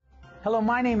Hello,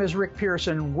 my name is Rick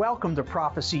Pearson. Welcome to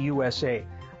Prophecy USA,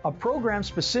 a program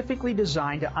specifically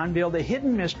designed to unveil the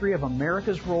hidden mystery of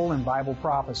America's role in Bible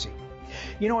prophecy.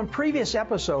 You know, in previous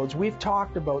episodes, we've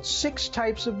talked about 6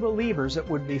 types of believers that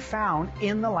would be found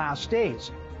in the last days.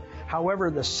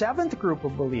 However, the 7th group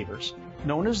of believers,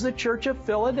 known as the Church of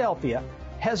Philadelphia,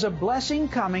 has a blessing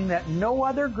coming that no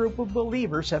other group of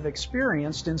believers have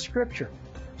experienced in Scripture.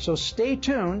 So stay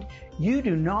tuned. You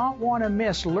do not want to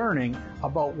miss learning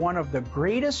about one of the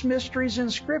greatest mysteries in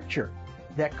Scripture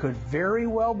that could very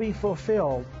well be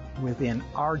fulfilled within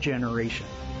our generation.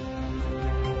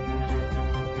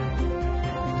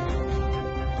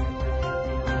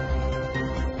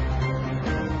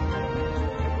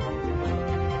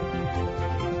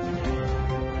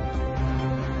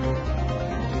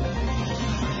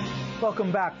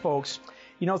 Welcome back, folks.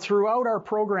 You know, throughout our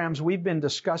programs, we've been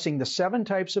discussing the 7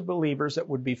 types of believers that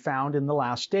would be found in the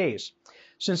last days.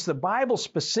 Since the Bible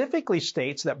specifically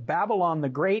states that Babylon the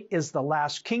Great is the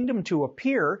last kingdom to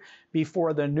appear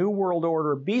before the New World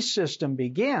Order beast system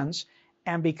begins,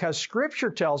 and because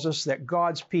Scripture tells us that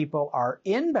God's people are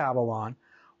in Babylon,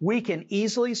 we can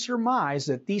easily surmise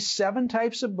that these 7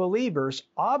 types of believers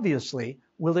obviously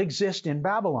will exist in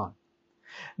Babylon.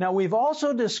 Now, we've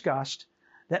also discussed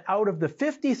that out of the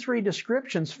 53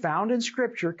 descriptions found in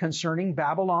Scripture concerning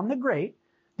Babylon the Great,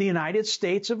 the United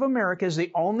States of America is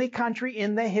the only country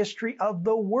in the history of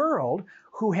the world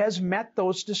who has met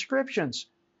those descriptions.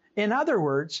 In other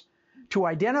words, to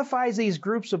identify these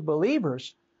groups of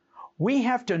believers, we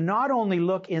have to not only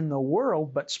look in the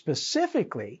world, but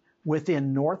specifically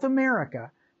within North America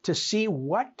to see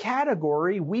what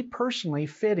category we personally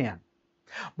fit in.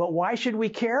 But why should we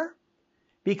care?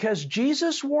 Because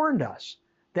Jesus warned us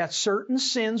that certain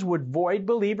sins would void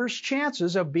believers'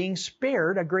 chances of being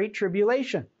spared a great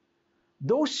tribulation.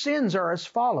 Those sins are as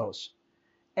follows.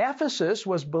 Ephesus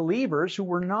was believers who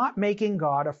were not making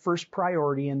God a first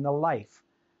priority in their life.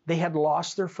 They had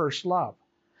lost their first love.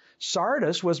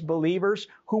 Sardis was believers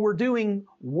who were doing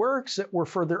works that were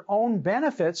for their own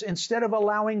benefits instead of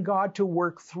allowing God to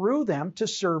work through them to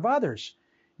serve others.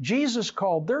 Jesus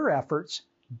called their efforts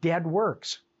dead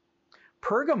works.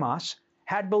 Pergamos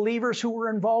had believers who were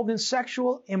involved in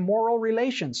sexual immoral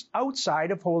relations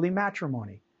outside of holy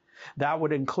matrimony. That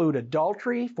would include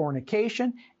adultery,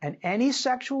 fornication, and any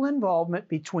sexual involvement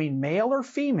between male or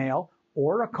female,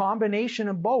 or a combination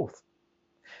of both.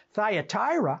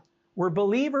 Thyatira were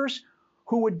believers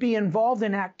who would be involved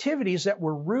in activities that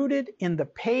were rooted in the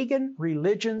pagan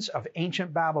religions of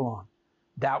ancient Babylon.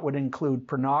 That would include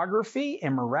pornography,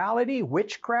 immorality,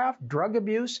 witchcraft, drug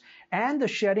abuse, and the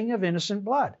shedding of innocent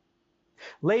blood.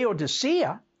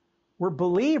 Laodicea were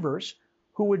believers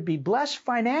who would be blessed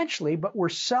financially but were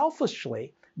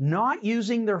selfishly not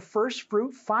using their first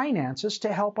fruit finances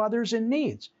to help others in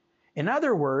need. In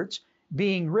other words,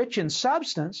 being rich in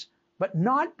substance but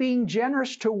not being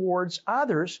generous towards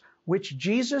others, which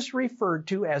Jesus referred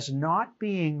to as not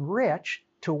being rich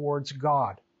towards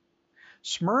God.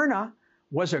 Smyrna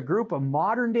was a group of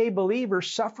modern-day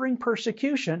believers suffering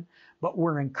persecution but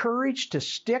were encouraged to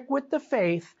stick with the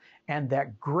faith and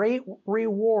that great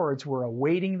rewards were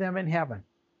awaiting them in heaven.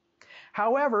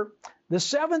 However, the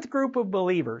 7th group of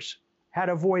believers had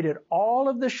avoided all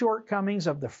of the shortcomings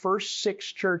of the first 6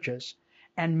 churches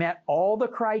and met all the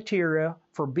criteria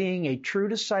for being a true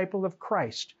disciple of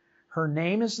Christ. Her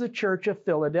name is the Church of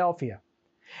Philadelphia.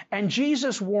 And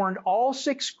Jesus warned all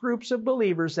 6 groups of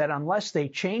believers that unless they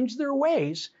changed their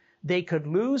ways, they could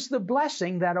lose the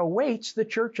blessing that awaits the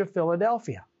Church of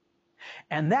Philadelphia.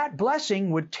 And that blessing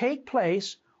would take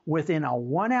place within a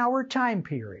 1-hour time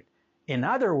period. In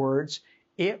other words,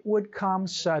 it would come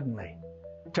suddenly.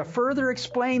 To further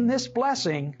explain this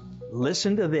blessing,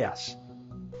 listen to this.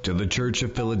 To the Church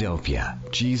of Philadelphia,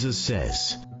 Jesus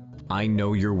says, I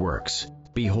know your works.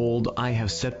 Behold, I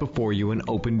have set before you an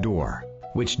open door,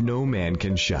 which no man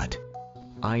can shut.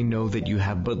 I know that you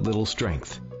have but little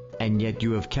strength, and yet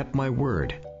you have kept my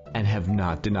word, and have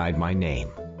not denied my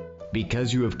name.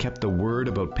 Because you have kept the word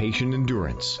about patient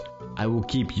endurance, I will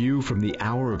keep you from the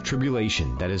hour of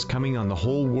tribulation that is coming on the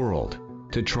whole world,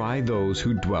 to try those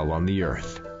who dwell on the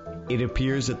earth. It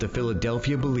appears that the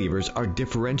Philadelphia believers are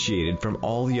differentiated from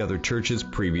all the other churches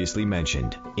previously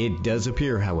mentioned. It does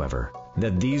appear, however,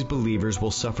 that these believers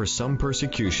will suffer some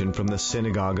persecution from the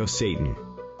synagogue of Satan.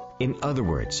 In other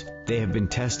words, they have been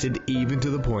tested even to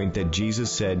the point that Jesus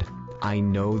said, I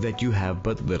know that you have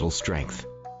but little strength.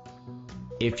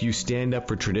 If you stand up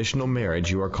for traditional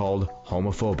marriage, you are called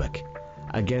homophobic.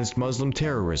 Against Muslim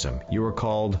terrorism, you are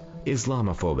called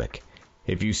Islamophobic.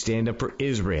 If you stand up for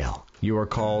Israel, You are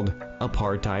called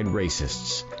apartheid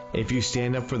racists. If you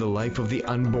stand up for the life of the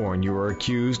unborn, you are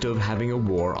accused of having a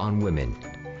war on women.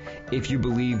 If you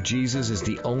believe Jesus is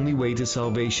the only way to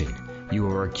salvation, you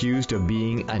are accused of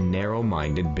being a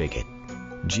narrow-minded bigot.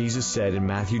 Jesus said in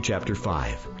Matthew chapter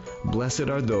 5, "Blessed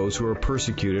are those who are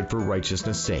persecuted for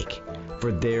righteousness' sake,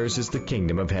 for theirs is the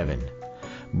kingdom of heaven.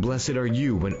 Blessed are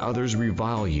you when others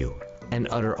revile you and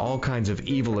utter all kinds of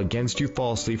evil against you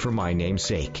falsely for my name's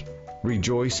sake.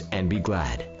 Rejoice and be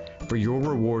glad, for your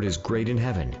reward is great in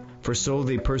heaven, for so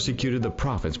they persecuted the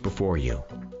prophets before you."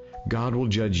 God will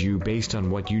judge you based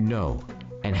on what you know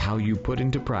and how you put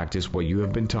into practice what you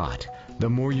have been taught.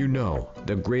 The more you know,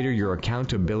 the greater your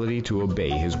accountability to obey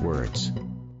His words.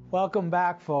 Welcome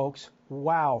back, folks.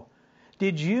 Wow.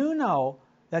 Did you know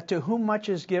that to whom much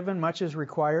is given, much is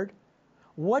required?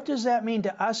 What does that mean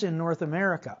to us in North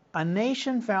America? A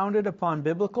nation founded upon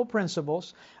biblical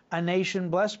principles, a nation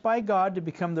blessed by God to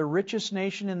become the richest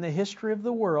nation in the history of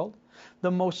the world,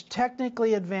 the most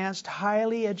technically advanced,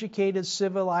 highly educated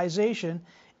civilization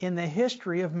in the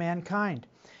history of mankind.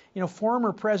 You know,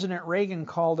 former President Reagan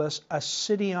called us a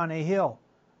city on a hill,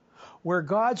 where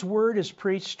God's Word is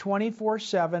preached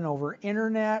 24/7 over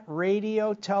internet,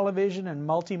 radio, television, and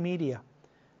multimedia.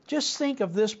 Just think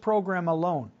of this program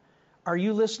alone. Are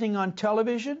you listening on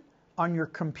television, on your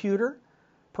computer,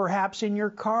 perhaps in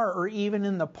your car, or even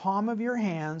in the palm of your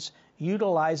hands,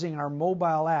 utilizing our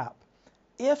mobile app?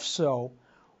 If so,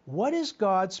 what is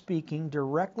God speaking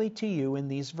directly to you in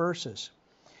these verses?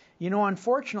 You know,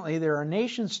 unfortunately, there are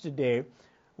nations today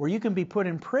where you can be put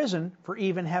in prison for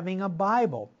even having a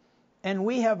Bible. And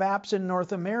we have apps in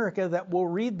North America that will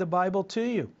read the Bible to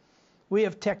you. We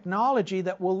have technology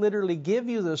that will literally give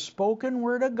you the spoken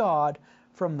word of God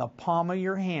from the palm of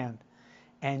your hand.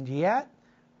 And yet,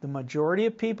 the majority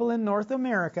of people in North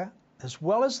America, as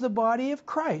well as the body of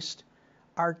Christ,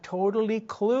 are totally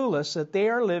clueless that they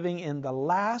are living in the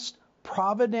last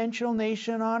providential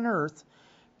nation on earth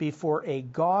before a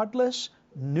godless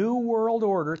new world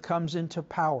order comes into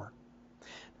power.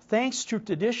 Thanks to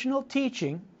traditional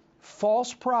teaching,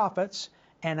 false prophets,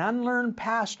 and unlearned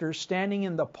pastors standing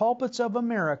in the pulpits of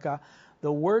America,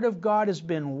 the Word of God has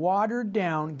been watered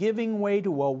down, giving way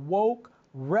to a woke,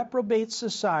 reprobate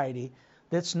society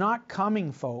that's not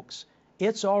coming, folks.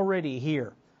 It's already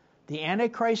here. The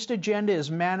Antichrist agenda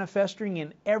is manifesting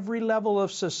in every level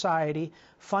of society,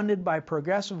 funded by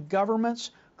progressive governments,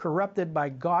 corrupted by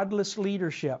godless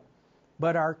leadership.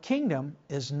 But our kingdom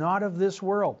is not of this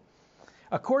world.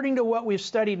 According to what we've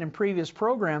studied in previous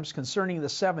programs concerning the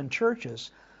 7 churches,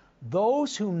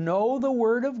 those who know the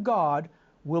Word of God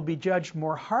will be judged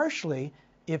more harshly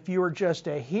if you are just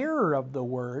a hearer of the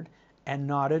Word and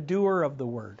not a doer of the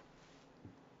Word.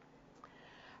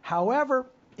 However,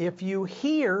 if you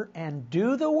hear and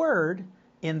do the Word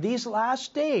in these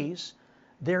last days,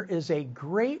 there is a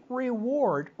great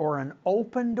reward or an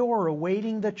open door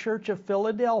awaiting the Church of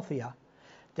Philadelphia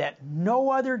that no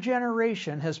other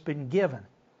generation has been given.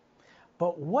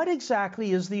 But what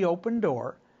exactly is the open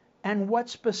door, and what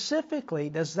specifically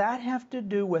does that have to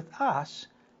do with us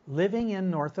living in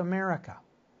North America?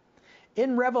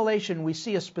 In Revelation, we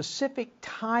see a specific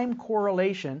time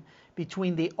correlation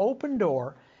between the open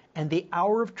door and the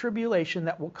hour of tribulation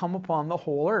that will come upon the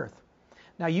whole earth.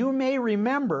 Now, you may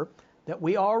remember that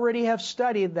we already have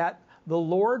studied that the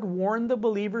Lord warned the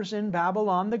believers in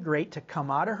Babylon the Great to come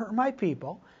out of her, my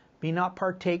people, be not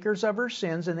partakers of her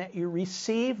sins, and that you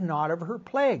receive not of her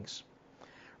plagues.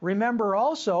 Remember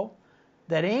also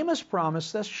that Amos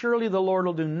promised us, surely the Lord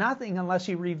will do nothing unless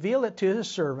He reveal it to His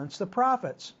servants, the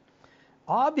prophets.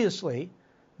 Obviously,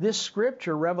 this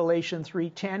scripture, Revelation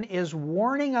 3:10, is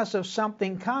warning us of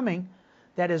something coming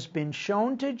that has been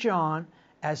shown to John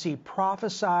as he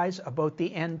prophesies about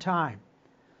the end time.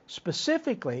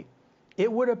 Specifically,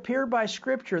 it would appear by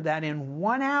Scripture that in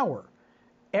 1 hour,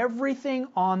 everything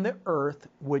on the earth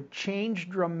would change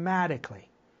dramatically.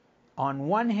 On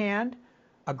one hand,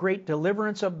 a great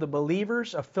deliverance of the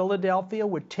believers of Philadelphia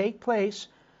would take place,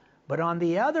 but on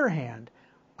the other hand,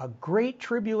 a great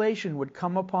tribulation would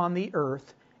come upon the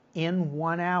earth in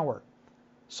 1 hour.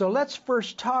 So let's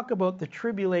first talk about the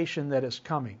tribulation that is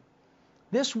coming.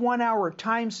 This 1 hour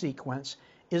time sequence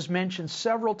is mentioned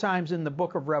several times in the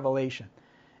book of Revelation,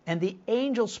 and the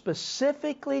angel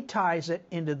specifically ties it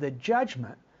into the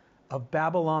judgment of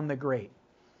Babylon the Great.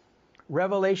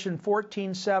 Revelation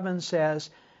 14:7 says,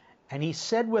 "And he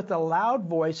said with a loud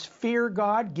voice, Fear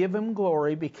God, give Him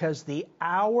glory, because the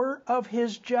hour of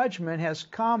His judgment has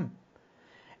come."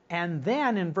 And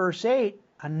then in verse 8,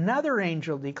 another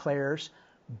angel declares,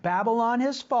 "Babylon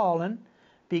has fallen,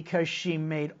 because she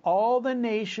made all the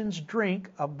nations drink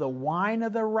of the wine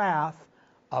of the wrath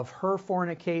of her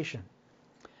fornication.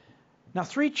 Now,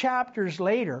 3 chapters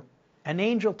later, an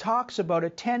angel talks about a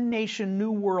 10-nation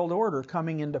new world order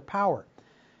coming into power.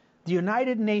 The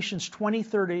United Nations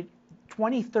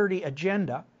 2030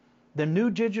 agenda, the new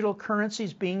digital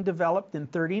currencies being developed in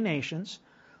 30 nations,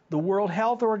 the World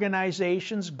Health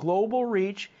Organization's global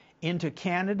reach into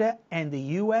Canada and the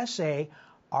USA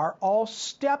are all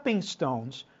stepping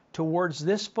stones towards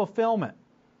this fulfillment.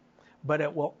 But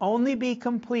it will only be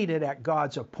completed at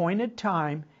God's appointed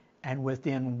time and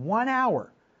within 1 hour,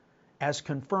 as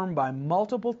confirmed by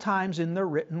multiple times in the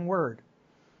written word.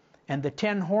 And the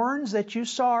 10 horns that you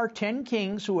saw are 10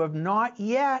 kings who have not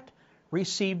yet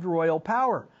received royal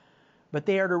power, but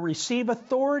they are to receive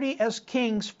authority as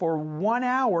kings for 1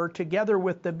 hour together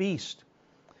with the beast.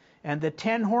 And the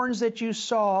 10 horns that you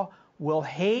saw will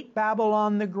hate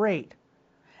Babylon the Great,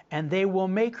 and they will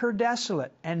make her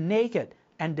desolate and naked,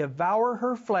 and devour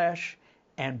her flesh,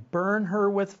 and burn her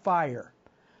with fire.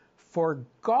 For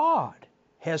God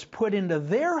has put into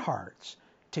their hearts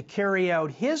to carry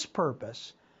out His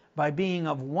purpose by being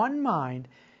of one mind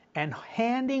and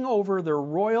handing over their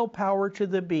royal power to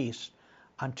the beast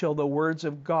until the words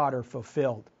of God are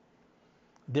fulfilled.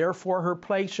 Therefore her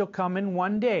plague shall come in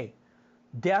 1 day.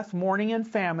 Death, mourning, and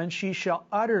famine, she shall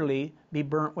utterly be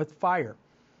burnt with fire.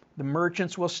 The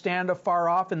merchants will stand afar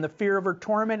off in the fear of her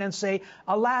torment and say,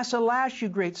 Alas, alas, you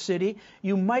great city,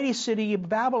 you mighty city of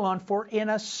Babylon, for in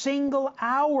a single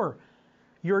hour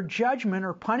your judgment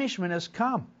or punishment has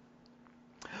come.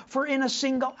 For in a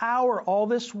single hour all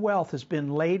this wealth has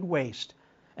been laid waste,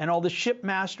 and all the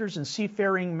shipmasters and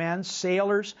seafaring men,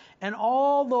 sailors, and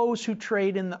all those who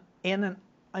trade in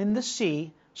the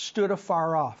sea stood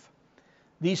afar off.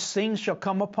 These things shall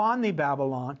come upon thee,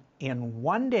 Babylon, in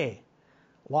 1 day.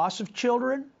 Loss of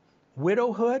children,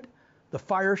 widowhood, the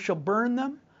fire shall burn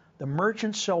them, the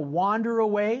merchants shall wander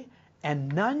away,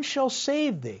 and none shall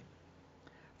save thee.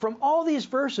 From all these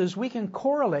verses, we can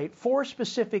correlate 4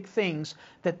 specific things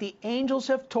that the angels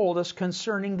have told us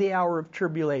concerning the hour of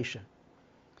tribulation.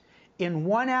 In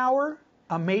 1 hour,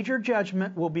 a major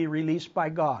judgment will be released by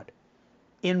God.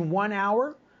 In 1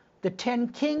 hour, the 10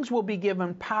 kings will be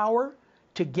given power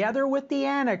together with the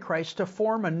Antichrist to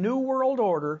form a new world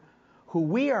order who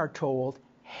we are told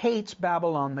hates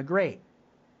Babylon the Great.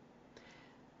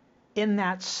 In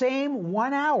that same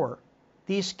 1 hour,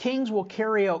 these kings will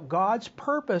carry out God's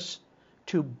purpose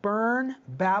to burn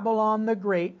Babylon the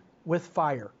Great with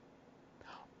fire.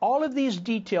 All of these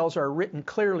details are written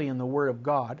clearly in the Word of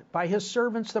God by His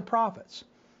servants the prophets.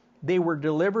 They were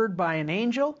delivered by an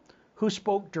angel who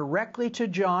spoke directly to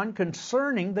John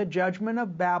concerning the judgment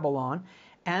of Babylon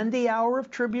and the hour of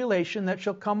tribulation that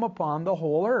shall come upon the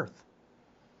whole earth.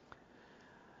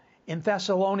 In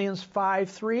Thessalonians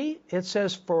 5:3, it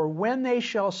says, For when they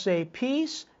shall say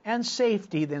peace and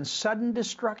safety, then sudden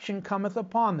destruction cometh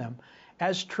upon them,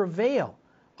 as travail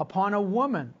upon a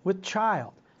woman with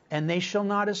child, and they shall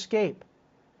not escape.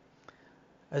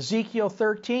 Ezekiel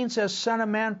 13 says, Son of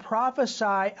man,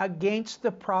 prophesy against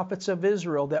the prophets of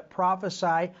Israel that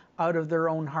prophesy out of their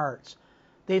own hearts.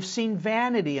 They've seen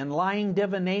vanity and lying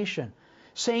divination,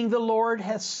 saying the Lord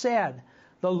hath said,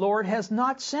 the Lord has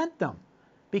not sent them.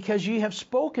 Because ye have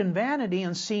spoken vanity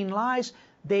and seen lies,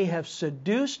 they have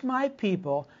seduced my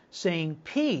people, saying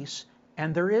peace,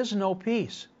 and there is no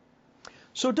peace.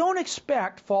 So don't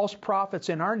expect false prophets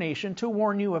in our nation to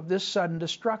warn you of this sudden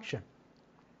destruction.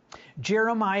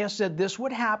 Jeremiah said this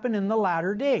would happen in the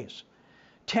latter days.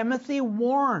 Timothy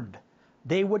warned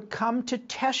they would come to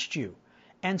test you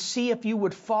and see if you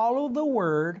would follow the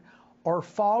word or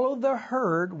follow the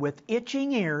herd with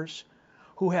itching ears,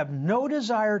 who have no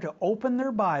desire to open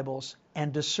their Bibles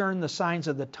and discern the signs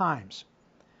of the times.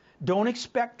 Don't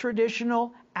expect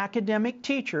traditional academic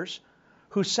teachers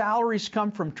whose salaries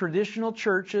come from traditional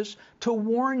churches to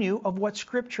warn you of what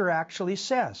Scripture actually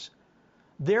says.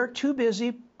 They're too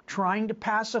busy trying to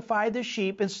pacify the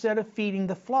sheep instead of feeding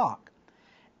the flock.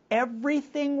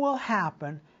 Everything will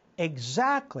happen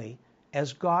exactly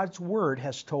as God's Word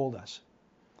has told us.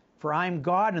 For I am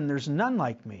God and there's none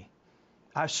like me.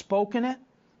 I've spoken it,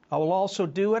 I will also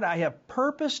do it. I have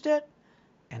purposed it,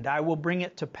 and I will bring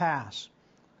it to pass.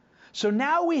 So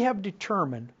now we have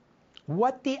determined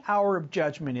what the hour of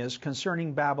judgment is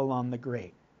concerning Babylon the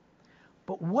Great.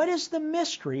 But what is the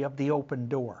mystery of the open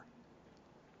door?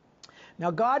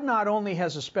 Now, God not only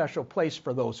has a special place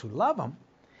for those who love Him,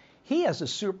 He has a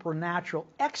supernatural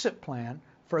exit plan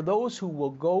for those who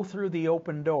will go through the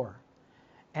open door.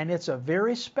 And it's a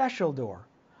very special door,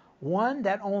 one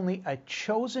that only a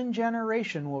chosen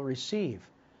generation will receive.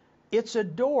 It's a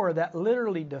door that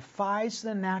literally defies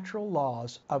the natural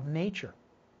laws of nature.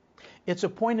 It's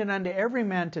appointed unto every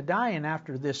man to die, and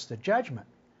after this the judgment.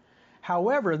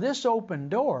 However, this open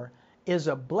door is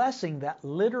a blessing that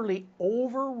literally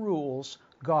overrules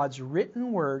God's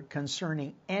written word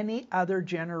concerning any other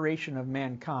generation of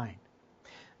mankind.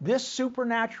 This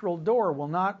supernatural door will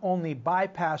not only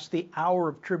bypass the hour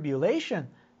of tribulation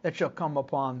that shall come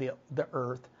upon the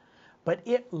earth, but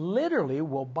it literally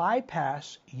will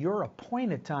bypass your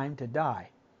appointed time to die.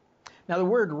 Now, the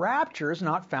word rapture is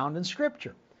not found in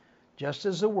Scripture, just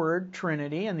as the word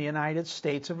Trinity in the United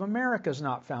States of America is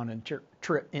not found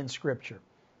in Scripture.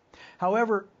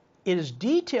 However, it is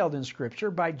detailed in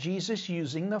Scripture by Jesus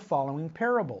using the following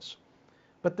parables.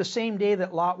 But the same day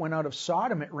that Lot went out of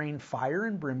Sodom, it rained fire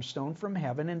and brimstone from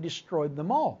heaven and destroyed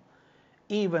them all.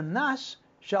 Even thus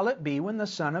shall it be when the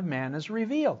Son of Man is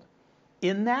revealed.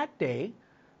 In that day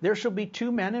there shall be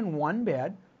 2 men in one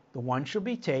bed, the one shall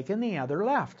be taken, the other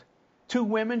left. 2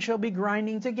 women shall be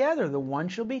grinding together, the one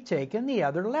shall be taken, the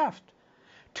other left.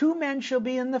 2 men shall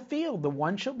be in the field, the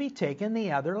one shall be taken,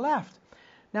 the other left.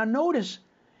 Now notice,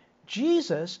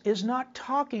 Jesus is not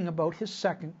talking about his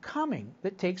second coming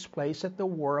that takes place at the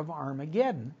War of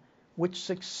Armageddon, which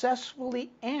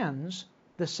successfully ends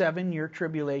the 7-year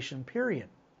tribulation period.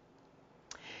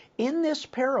 In this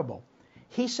parable,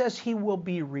 he says he will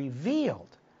be revealed,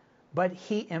 but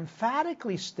he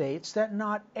emphatically states that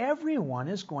not everyone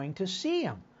is going to see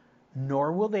him,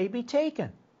 nor will they be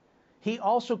taken. He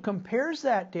also compares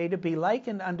that day to be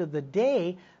likened unto the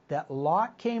day that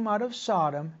Lot came out of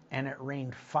Sodom and it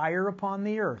rained fire upon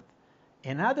the earth.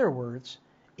 In other words,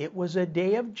 it was a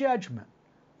day of judgment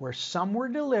where some were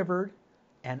delivered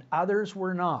and others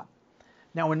were not.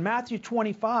 Now in Matthew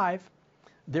 25,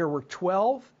 there were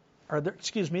 10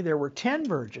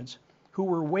 virgins who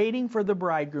were waiting for the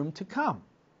bridegroom to come.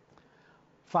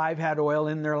 5 had oil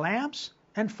in their lamps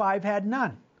and 5 had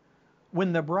none.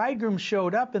 When the bridegroom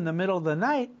showed up in the middle of the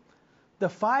night, the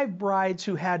 5 brides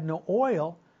who had no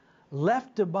oil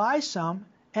left to buy some,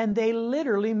 and they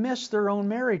literally missed their own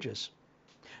marriages.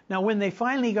 Now when they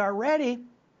finally got ready,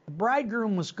 the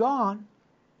bridegroom was gone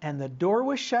and the door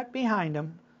was shut behind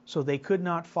them, so they could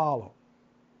not follow.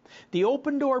 The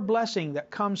open door blessing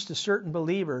that comes to certain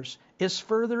believers is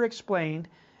further explained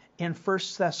in 1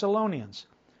 Thessalonians.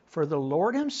 For the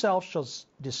Lord himself shall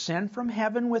descend from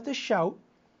heaven with a shout,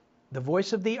 the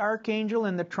voice of the archangel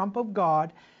and the trump of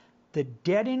God. The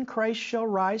dead in Christ shall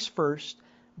rise first.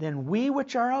 Then we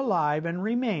which are alive and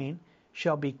remain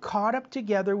shall be caught up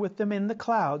together with them in the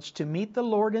clouds to meet the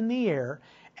Lord in the air,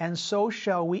 and so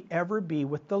shall we ever be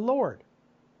with the Lord.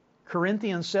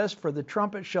 Corinthians says, for the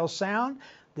trumpet shall sound,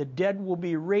 the dead will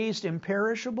be raised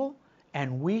imperishable,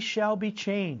 and we shall be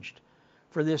changed.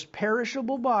 For this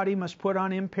perishable body must put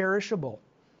on imperishable,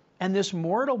 and this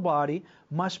mortal body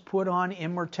must put on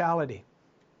immortality.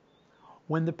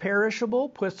 When the perishable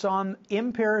puts on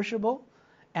imperishable,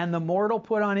 and the mortal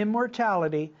put on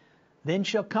immortality, then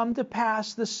shall come to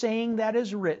pass the saying that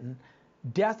is written,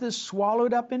 death is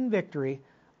swallowed up in victory.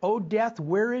 O death,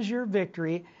 where is your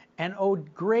victory? And O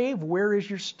grave, where is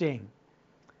your sting?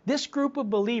 This group of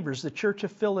believers, the Church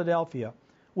of Philadelphia,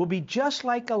 will be just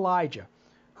like Elijah,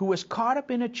 who was caught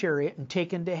up in a chariot and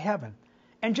taken to heaven,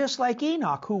 and just like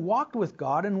Enoch, who walked with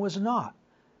God and was not.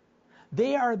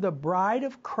 They are the bride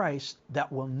of Christ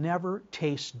that will never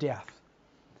taste death.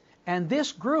 And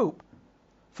this group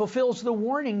fulfills the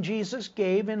warning Jesus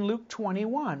gave in Luke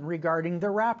 21 regarding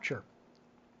the rapture.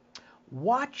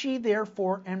 Watch ye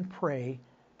therefore and pray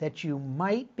that you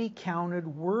might be counted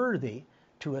worthy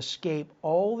to escape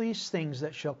all these things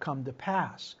that shall come to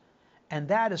pass. And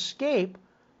that escape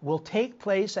will take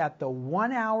place at the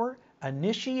 1-hour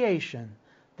initiation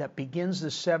that begins the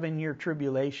 7-year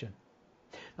tribulation.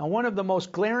 Now, one of the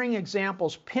most glaring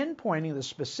examples pinpointing the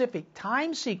specific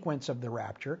time sequence of the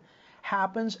rapture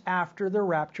happens after the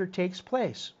rapture takes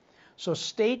place. So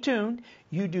stay tuned.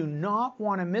 You do not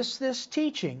want to miss this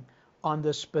teaching on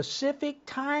the specific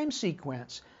time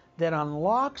sequence that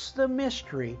unlocks the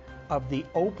mystery of the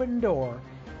open door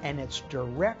and its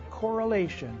direct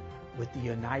correlation with the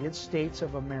United States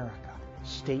of America.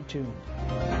 Stay tuned.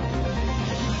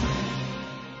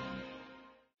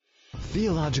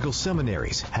 Theological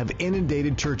seminaries have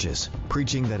inundated churches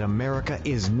preaching that America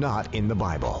is not in the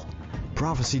Bible.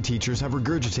 Prophecy teachers have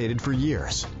regurgitated for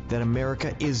years that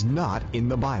America is not in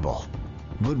the Bible.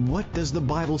 But what does the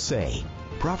Bible say?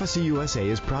 ProphecyUSA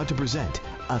is proud to present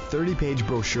a 30-page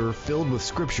brochure filled with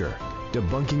scripture,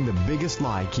 debunking the biggest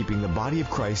lie keeping the body of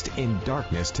Christ in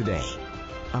darkness today.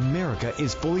 America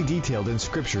is fully detailed in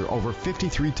scripture over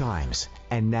 53 times,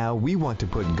 And now we want to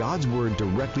put God's Word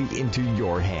directly into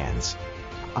your hands.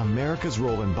 America's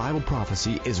role in Bible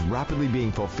prophecy is rapidly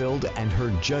being fulfilled, and her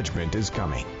judgment is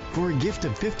coming. For a gift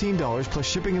of $15 plus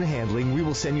shipping and handling, we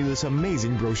will send you this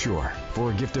amazing brochure.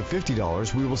 For a gift of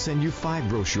 $50, we will send you 5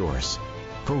 brochures.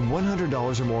 For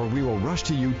 $100 or more, we will rush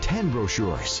to you 10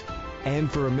 brochures.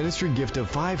 And for a ministry gift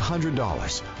of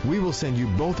 $500, we will send you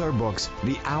both our books,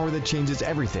 The Hour That Changes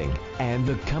Everything and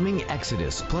The Coming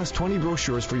Exodus, plus 20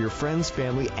 brochures for your friends,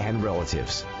 family, and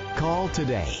relatives. Call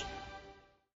today.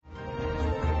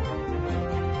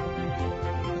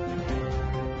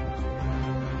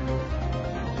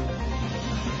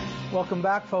 Welcome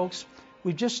back, folks.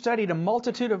 We've just studied a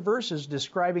multitude of verses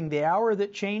describing the hour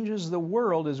that changes the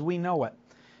world as we know it.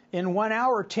 In 1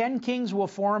 hour, 10 kings will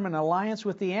form an alliance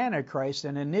with the Antichrist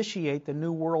and initiate the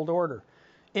New World Order.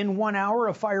 In 1 hour,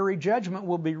 a fiery judgment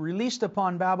will be released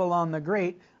upon Babylon the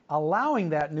Great,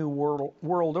 allowing that New World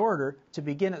Order to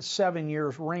begin its 7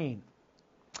 years' reign.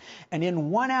 And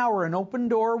in 1 hour, an open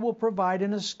door will provide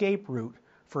an escape route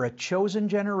for a chosen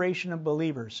generation of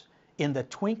believers. In the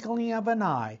twinkling of an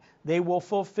eye, they will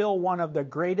fulfill one of the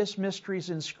greatest mysteries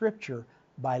in Scripture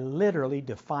by literally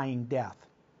defying death.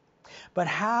 But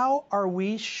how are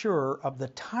we sure of the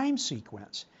time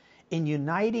sequence in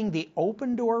uniting the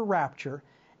open door rapture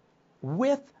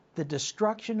with the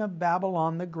destruction of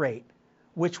Babylon the Great,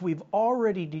 which we've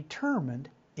already determined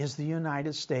is the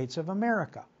United States of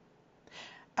America?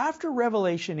 After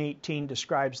Revelation 18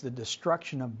 describes the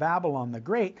destruction of Babylon the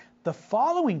Great, the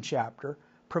following chapter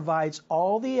provides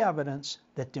all the evidence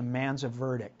that demands a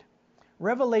verdict.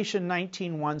 Revelation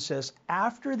 19:1 says,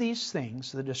 "After these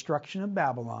things, the destruction of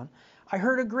Babylon, I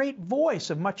heard a great voice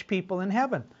of much people in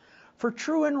heaven. For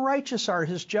true and righteous are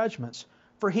his judgments.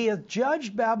 For he hath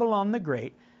judged Babylon the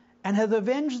Great, and hath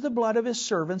avenged the blood of his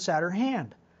servants at her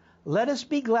hand. Let us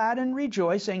be glad and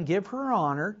rejoice, and give her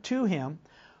honor to him.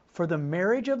 For the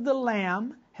marriage of the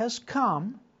Lamb has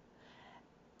come,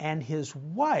 and his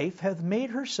wife hath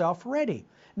made herself ready."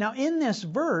 Now in this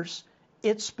verse,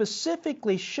 it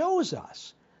specifically shows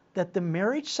us that the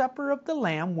marriage supper of the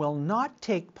Lamb will not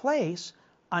take place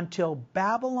until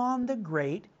Babylon the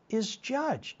Great is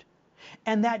judged.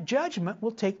 And that judgment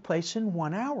will take place in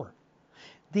 1 hour.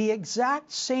 The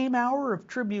exact same hour of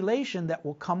tribulation that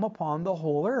will come upon the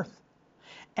whole earth.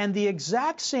 And the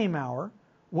exact same hour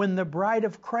when the bride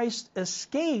of Christ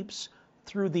escapes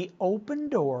through the open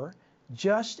door,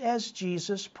 just as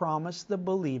Jesus promised the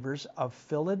believers of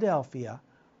Philadelphia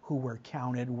who were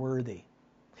counted worthy.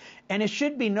 And it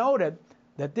should be noted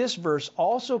that this verse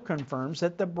also confirms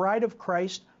that the bride of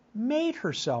Christ made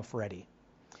herself ready.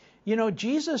 You know,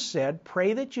 Jesus said,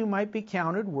 "Pray that you might be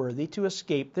counted worthy to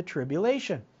escape the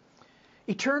tribulation."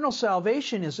 Eternal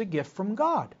salvation is a gift from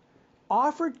God,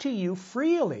 offered to you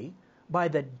freely by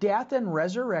the death and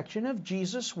resurrection of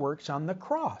Jesus' works on the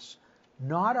cross,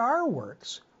 not our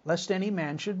works, lest any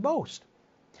man should boast.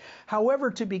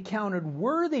 However, to be counted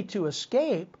worthy to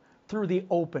escape through the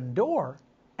open door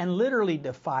and literally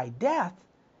defy death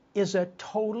is a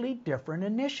totally different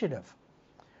initiative.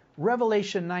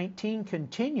 Revelation 19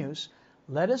 continues,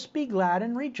 "Let us be glad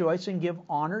and rejoice and give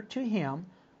honor to him,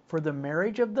 for the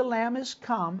marriage of the Lamb is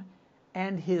come,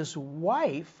 and his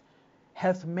wife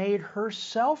hath made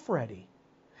herself ready.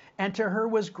 And to her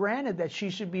was granted that she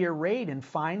should be arrayed in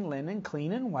fine linen,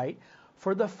 clean and white,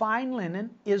 for the fine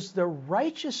linen is the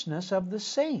righteousness of the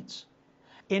saints."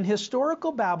 In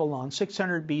historical Babylon,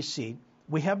 600 BC,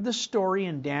 we have the story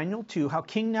in Daniel 2 how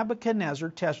King Nebuchadnezzar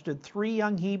tested 3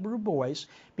 young Hebrew boys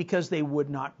because they would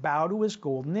not bow to his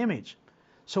golden image.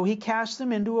 So he cast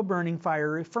them into a burning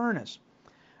fiery furnace.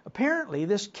 Apparently,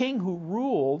 this king who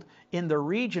ruled in the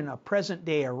region of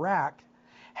present-day Iraq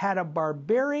had a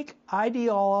barbaric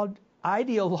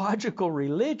ideological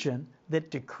religion that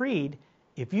decreed,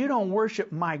 "If you don't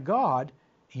worship my God,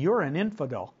 you're an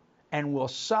infidel and will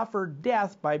suffer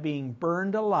death by being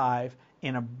burned alive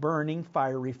in a burning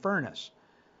fiery furnace."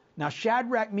 Now,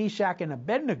 Shadrach, Meshach, and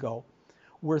Abednego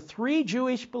were 3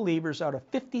 Jewish believers out of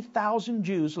 50,000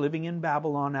 Jews living in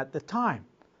Babylon at the time.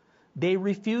 They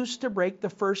refused to break the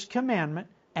first commandment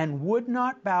and would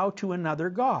not bow to another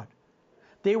god.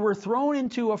 They were thrown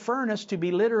into a furnace to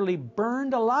be literally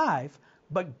burned alive,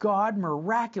 but God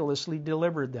miraculously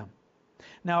delivered them.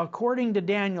 Now, according to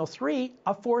Daniel 3,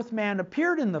 a 4th man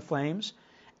appeared in the flames,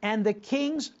 and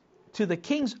to the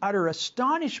king's utter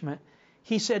astonishment,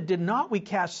 he said, "Did not we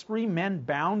cast 3 men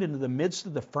bound into the midst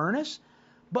of the furnace?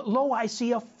 But lo, I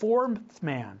see a 4th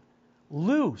man,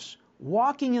 loose,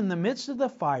 walking in the midst of the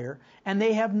fire, and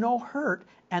they have no hurt,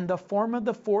 and the form of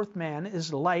the 4th man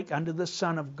is like unto the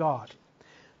Son of God."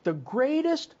 The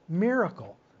greatest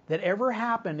miracle that ever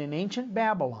happened in ancient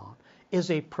Babylon is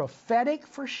a prophetic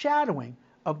foreshadowing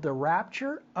of the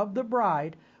rapture of the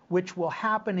bride, which will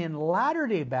happen in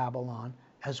latter-day Babylon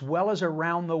as well as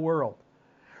around the world.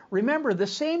 Remember, the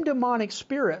same demonic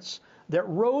spirits that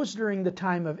rose during the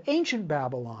time of ancient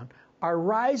Babylon are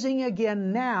rising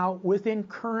again now within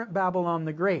current Babylon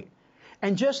the Great.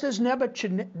 And just as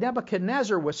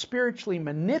Nebuchadnezzar was spiritually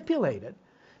manipulated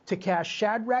to cast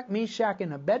Shadrach, Meshach,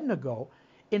 and Abednego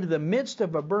into the midst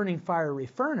of a burning fiery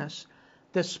furnace,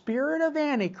 the spirit of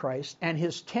Antichrist and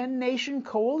his 10-nation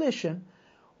coalition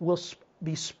will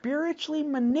be spiritually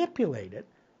manipulated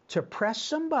to press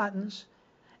some buttons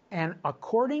and,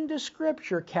 according to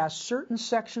Scripture, cast certain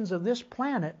sections of this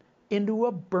planet into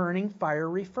a burning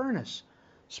fiery furnace.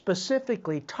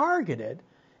 Specifically targeted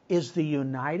is the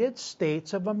United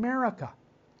States of America.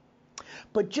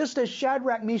 But just as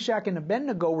Shadrach, Meshach, and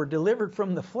Abednego were delivered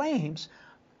from the flames,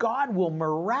 God will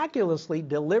miraculously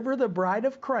deliver the bride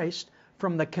of Christ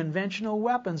from the conventional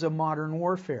weapons of modern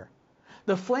warfare.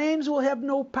 The flames will have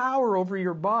no power over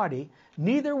your body,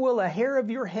 neither will a hair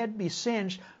of your head be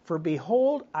singed, for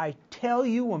behold, I tell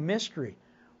you a mystery.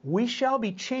 We shall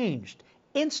be changed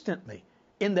instantly.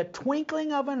 In the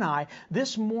twinkling of an eye,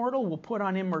 this mortal will put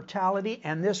on immortality,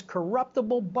 and this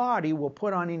corruptible body will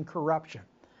put on incorruption.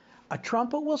 A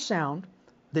trumpet will sound,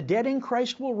 the dead in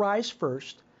Christ will rise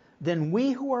first, then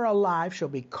we who are alive shall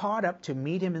be caught up to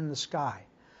meet him in the sky.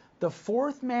 The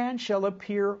fourth man shall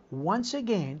appear once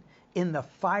again in the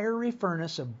fiery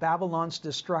furnace of Babylon's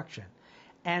destruction,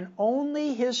 and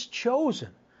only his chosen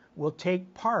will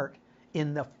take part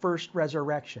in the first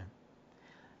resurrection.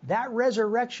 That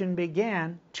resurrection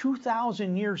began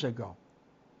 2,000 years ago.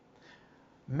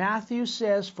 Matthew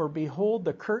says, "For behold,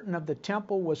 the curtain of the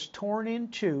temple was torn in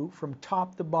two from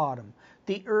top to bottom.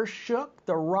 The earth shook,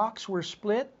 the rocks were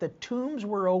split, the tombs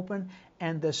were opened,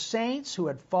 and the saints who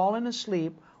had fallen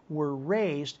asleep were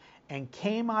raised and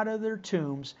came out of their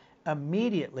tombs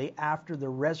immediately after the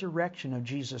resurrection of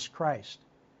Jesus Christ."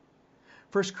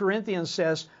 1 Corinthians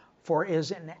says, "For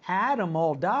as in Adam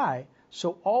all die,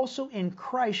 so also in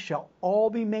Christ shall all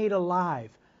be made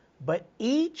alive, but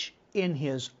each in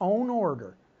his own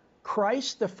order.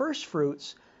 Christ the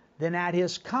firstfruits, then at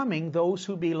his coming those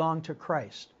who belong to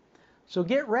Christ." So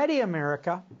get ready,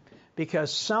 America,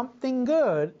 because something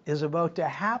good is about to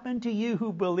happen to you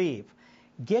who believe.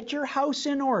 Get your house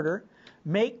in order,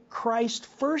 make Christ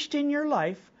first in your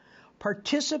life,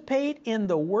 participate in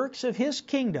the works of his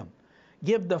kingdom.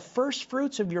 Give the first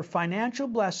fruits of your financial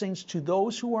blessings to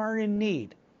those who are in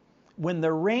need. When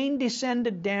the rain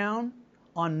descended down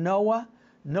on Noah,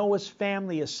 Noah's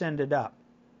family ascended up.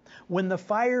 When the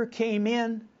fire came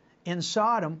in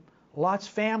Sodom, Lot's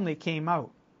family came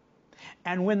out.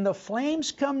 And when the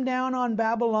flames come down on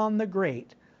Babylon the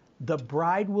Great, the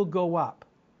bride will go up.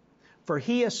 For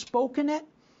he has spoken it,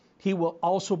 he will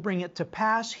also bring it to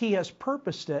pass. He has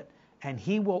purposed it, and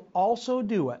he will also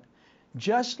do it.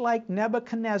 Just like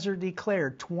Nebuchadnezzar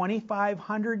declared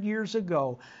 2,500 years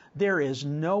ago, there is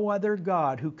no other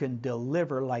God who can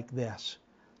deliver like this.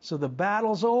 So the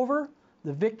battle's over,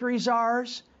 the victory's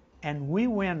ours, and we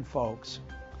win, folks.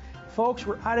 Folks,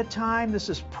 we're out of time. This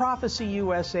is Prophecy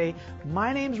USA.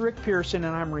 My name's Rick Pearson,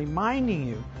 and I'm reminding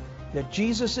you that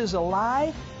Jesus is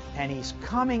alive, and he's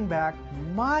coming back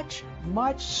much,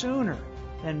 much sooner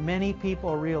than many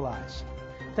people realize.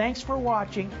 Thanks for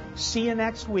watching. See you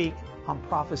next week on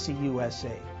Prophecy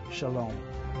USA. Shalom.